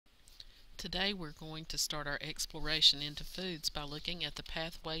Today we're going to start our exploration into foods by looking at the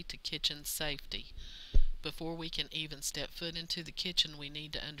pathway to kitchen safety. Before we can even step foot into the kitchen, we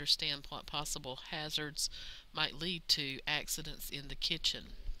need to understand what possible hazards might lead to accidents in the kitchen.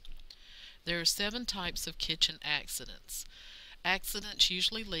 There are 7 types of kitchen accidents. Accidents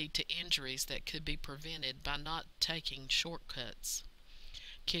usually lead to injuries that could be prevented by not taking shortcuts.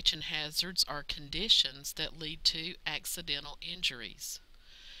 Kitchen hazards are conditions that lead to accidental injuries.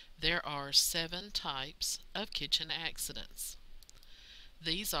 There are 7 types of kitchen accidents.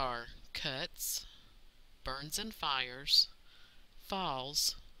 These are cuts, burns and fires,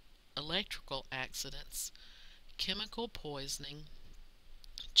 falls, electrical accidents, chemical poisoning,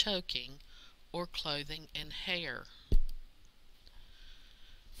 choking, or clothing and hair.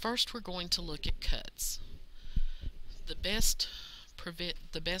 First, we're going to look at cuts. The best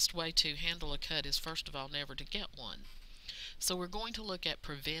way to handle a cut is, first of all, never to get one. So we're going to look at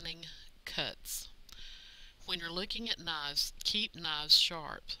preventing cuts. When you're looking at knives, keep knives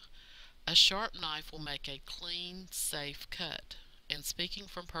sharp. A sharp knife will make a clean, safe cut. And speaking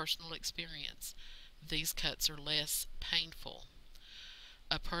from personal experience, these cuts are less painful.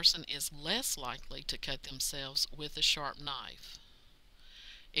 A person is less likely to cut themselves with a sharp knife.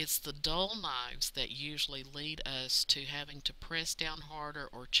 It's the dull knives that usually lead us to having to press down harder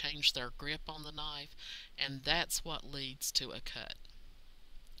or change their grip on the knife, and that's what leads to a cut.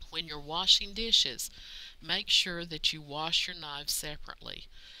 When you're washing dishes, make sure that you wash your knives separately.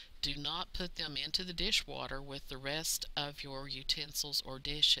 Do not put them into the dishwater with the rest of your utensils or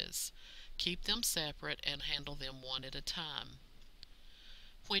dishes. Keep them separate and handle them one at a time.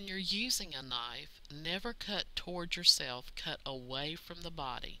 When you're using a knife, never cut toward yourself, cut away from the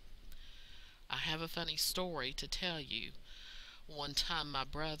body. I have a funny story to tell you. One time my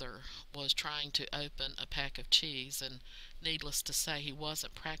brother was trying to open a pack of cheese, and needless to say he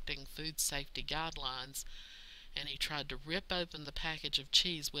wasn't practicing food safety guidelines, and he tried to rip open the package of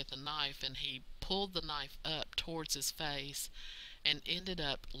cheese with a knife, and he pulled the knife up towards his face and ended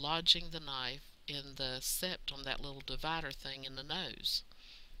up lodging the knife in the septum, that little divider thing in the nose.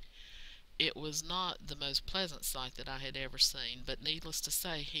 It was not the most pleasant sight that I had ever seen, but needless to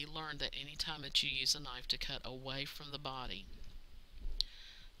say, he learned that any time that you use a knife, to cut away from the body.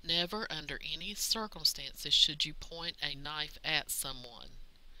 Never under any circumstances should you point a knife at someone.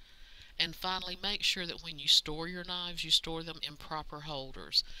 And finally, make sure that when you store your knives, you store them in proper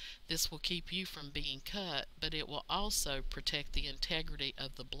holders. This will keep you from being cut, but it will also protect the integrity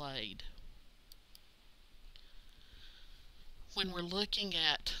of the blade. When we're looking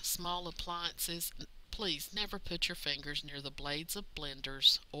at small appliances, please never put your fingers near the blades of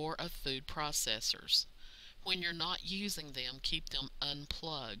blenders or of food processors. When you're not using them, keep them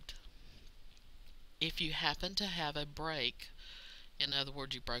unplugged. If you happen to have a break, in other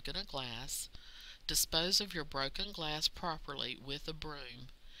words, you've broken a glass, dispose of your broken glass properly with a broom.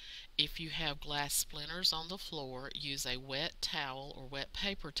 If you have glass splinters on the floor, use a wet towel or wet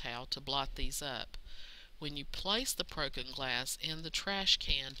paper towel to blot these up. When you place the broken glass in the trash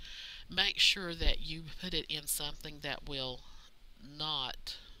can, make sure that you put it in something that will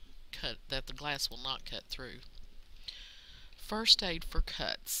not cut, that the glass will not cut through. First aid for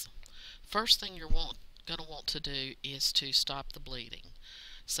cuts. First thing you're going to want to do is to stop the bleeding.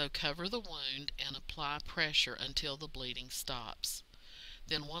 So cover the wound and apply pressure until the bleeding stops.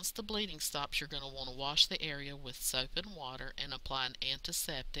 Then once the bleeding stops, you're going to want to wash the area with soap and water and apply an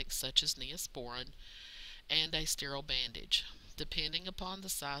antiseptic such as Neosporin and a sterile bandage. Depending upon the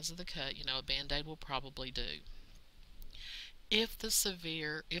size of the cut, a Band-Aid will probably do. If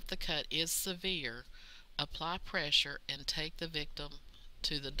the cut is severe, apply pressure and take the victim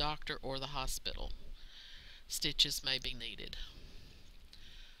to the doctor or the hospital. Stitches may be needed.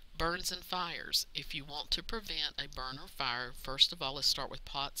 Burns and fires. If you want to prevent a burn or fire, first of all, let's start with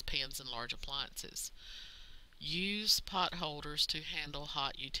pots, pans, and large appliances. Use pot holders to handle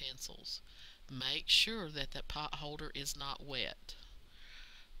hot utensils. Make sure that that pot holder is not wet.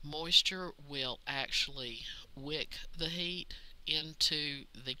 Moisture will actually wick the heat into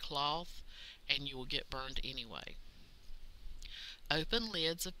the cloth and you will get burned anyway. Open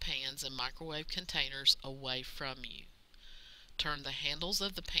lids of pans and microwave containers away from you. Turn the handles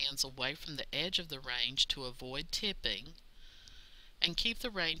of the pans away from the edge of the range to avoid tipping, and keep the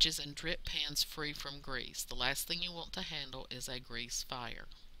ranges and drip pans free from grease. The last thing you want to handle is a grease fire.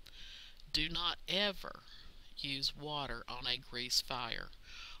 Do not ever use water on a grease fire.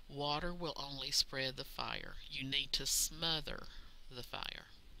 Water will only spread the fire. You need to smother the fire.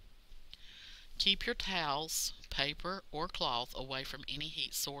 Keep your towels, paper, or cloth away from any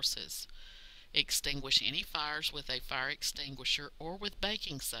heat sources. Extinguish any fires with a fire extinguisher or with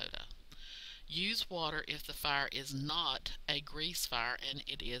baking soda. Use water if the fire is not a grease fire and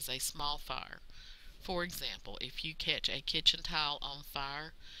it is a small fire. For example, if you catch a kitchen towel on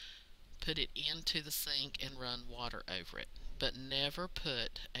fire, put it into the sink and run water over it. But never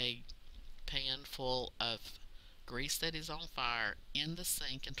put a pan full of grease that is on fire in the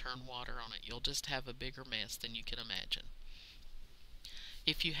sink and turn water on it. You'll just have a bigger mess than you can imagine.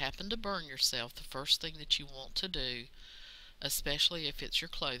 If you happen to burn yourself, the first thing that you want to do, especially if it's your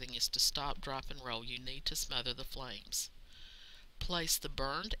clothing, is to stop, drop, and roll. You need to smother the flames. Place the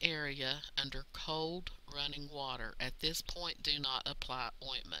burned area under cold running water. At this point, do not apply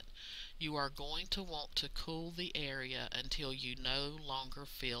ointment. You are going to want to cool the area until you no longer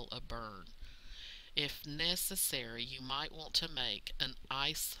feel a burn. If necessary, you might want to make an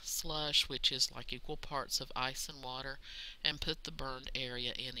ice slush, which is like equal parts of ice and water, and put the burned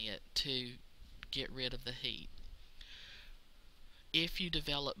area in it to get rid of the heat. If you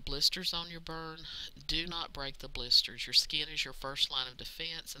develop blisters on your burn, do not break the blisters. Your skin is your first line of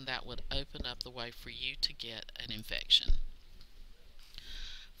defense, and that would open up the way for you to get an infection.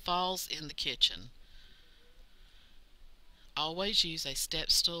 Falls in the kitchen. Always use a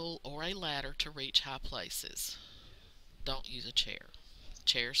step stool or a ladder to reach high places. Don't use a chair.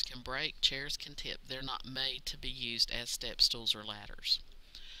 Chairs can break, chairs can tip. They're not made to be used as step stools or ladders.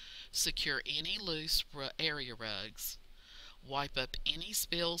 Secure any loose area rugs. Wipe up any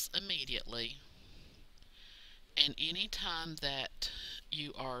spills immediately. And any time that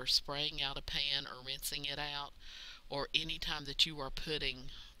you are spraying out a pan or rinsing it out, or any time that you are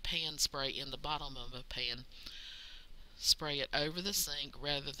putting pan spray in the bottom of a pan, spray it over the sink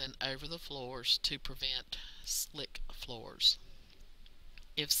rather than over the floors to prevent slick floors.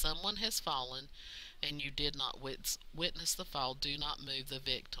 If someone has fallen and you did not witness the fall, do not move the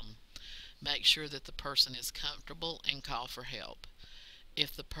victim. Make sure that the person is comfortable and call for help.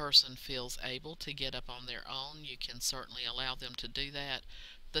 If the person feels able to get up on their own, you can certainly allow them to do that.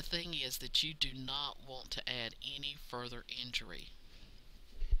 The thing is that you do not want to add any further injury.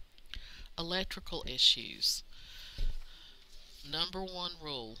 Electrical issues. Number 1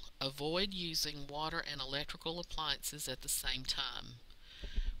 rule, avoid using water and electrical appliances at the same time.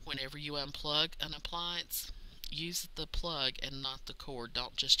 Whenever you unplug an appliance, use the plug and not the cord.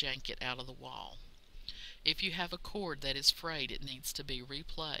 Don't just yank it out of the wall. If you have a cord that is frayed, it needs to be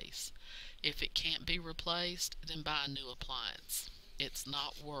replaced. If it can't be replaced, then buy a new appliance. It's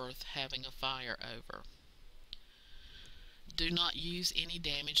not worth having a fire over. Do not use any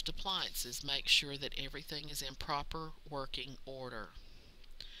damaged appliances. Make sure that everything is in proper working order.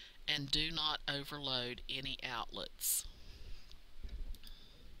 And do not overload any outlets.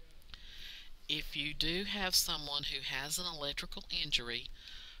 If you do have someone who has an electrical injury,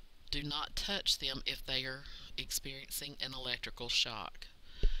 do not touch them if they are experiencing an electrical shock.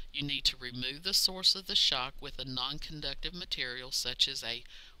 You need to remove the source of the shock with a non-conductive material such as a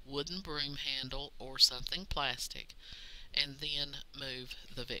wooden broom handle or something plastic, and then move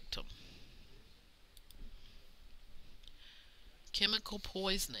the victim. Chemical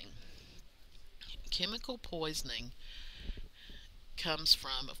poisoning. Chemical poisoning comes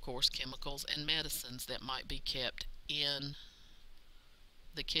from, of course, chemicals and medicines that might be kept in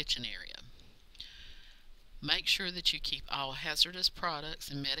the kitchen area. Make sure that you keep all hazardous products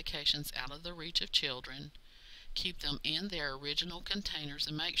and medications out of the reach of children. Keep them in their original containers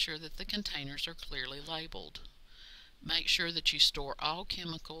and make sure that the containers are clearly labeled. Make sure that you store all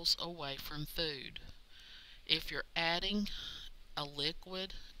chemicals away from food. If you're adding a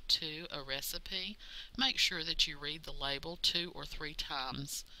liquid to a recipe, make sure that you read the label 2 or 3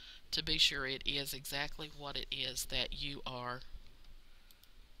 times to be sure it is exactly what it is that you are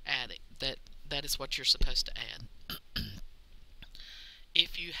adding, that is what you're supposed to add.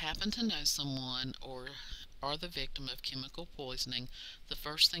 If you happen to know someone or are the victim of chemical poisoning, the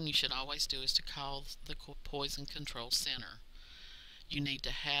first thing you should always do is to call the Poison Control Center. You need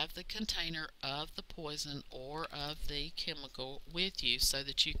to have the container of the poison or of the chemical with you so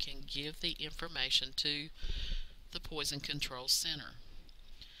that you can give the information to the Poison Control Center.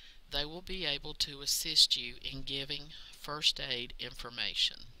 They will be able to assist you in giving first aid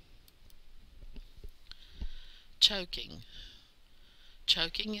information. Choking.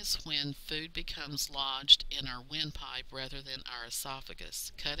 Choking is when food becomes lodged in our windpipe rather than our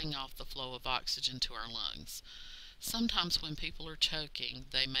esophagus, cutting off the flow of oxygen to our lungs. Sometimes when people are choking,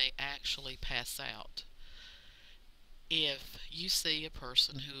 they may actually pass out. If you see a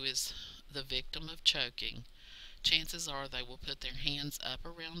person who is the victim of choking, chances are they will put their hands up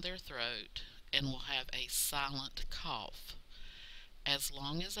around their throat and will have a silent cough. As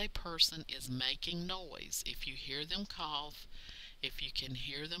long as a person is making noise, if you hear them cough, If you can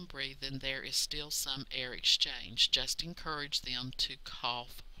hear them breathe, then there is still some air exchange. Just encourage them to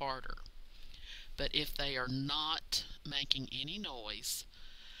cough harder. But if they are not making any noise,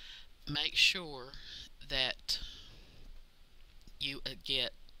 make sure that you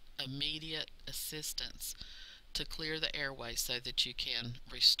get immediate assistance to clear the airway so that you can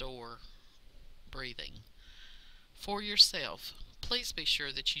restore breathing. For yourself, please be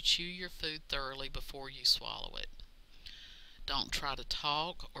sure that you chew your food thoroughly before you swallow it. Don't try to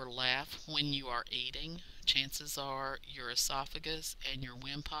talk or laugh when you are eating. Chances are your esophagus and your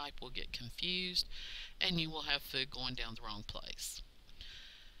windpipe will get confused and you will have food going down the wrong place.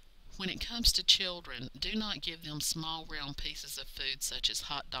 When it comes to children, do not give them small round pieces of food such as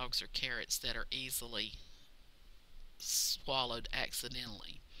hot dogs or carrots that are easily swallowed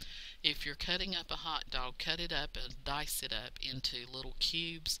accidentally. If you're cutting up a hot dog, cut it up and dice it up into little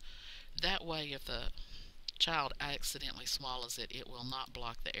cubes. That way, if the child accidentally swallows it, it will not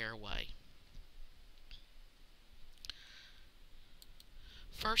block the airway.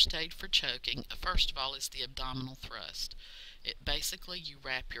 First aid for choking, first of all, is the abdominal thrust. Basically, you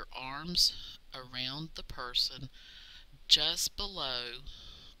wrap your arms around the person just below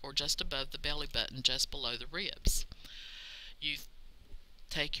or just above the belly button, just below the ribs. You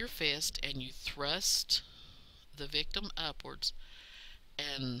take your fist and you thrust the victim upwards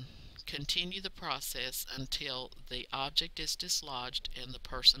and continue the process until the object is dislodged and the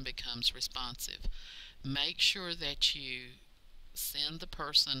person becomes responsive. Make sure that you send the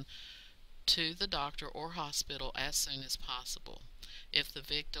person to the doctor or hospital as soon as possible. If the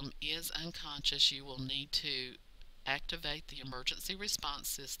victim is unconscious, you will need to activate the emergency response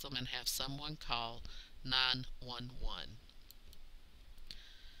system and have someone call 911.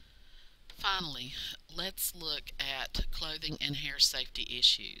 Finally, let's look at clothing and hair safety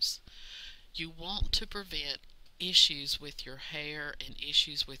issues. You want to prevent issues with your hair and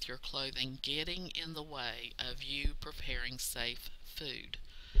issues with your clothing getting in the way of you preparing safe food.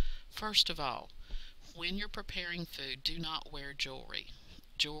 First of all, when you're preparing food, do not wear jewelry.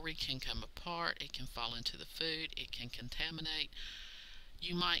 Jewelry can come apart, it can fall into the food, it can contaminate.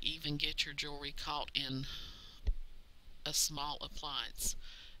 You might even get your jewelry caught in a small appliance.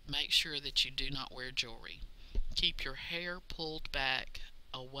 Make sure that you do not wear jewelry. Keep your hair pulled back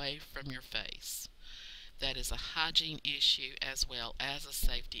away from your face. That is a hygiene issue as well as a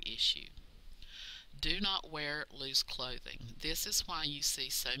safety issue. Do not wear loose clothing. This is why you see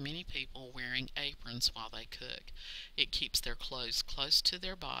so many people wearing aprons while they cook. It keeps their clothes close to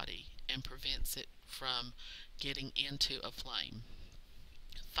their body and prevents it from getting into a flame.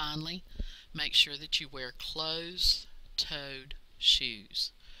 Finally, make sure that you wear closed-toed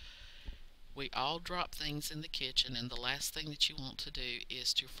shoes. We all drop things in the kitchen, and the last thing that you want to do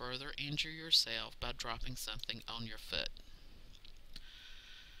is to further injure yourself by dropping something on your foot.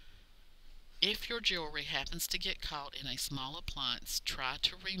 If your jewelry happens to get caught in a small appliance, try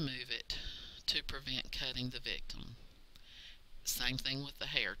to remove it to prevent cutting the victim. Same thing with the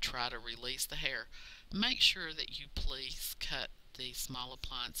hair. Try to release the hair. Make sure that you please cut the small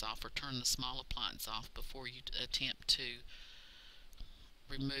appliance off or turn the small appliance off before you attempt to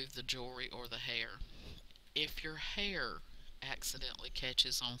remove the jewelry or the hair. If your hair accidentally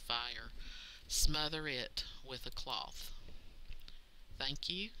catches on fire, smother it with a cloth. Thank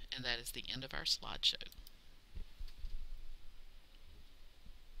you, and that is the end of our slideshow.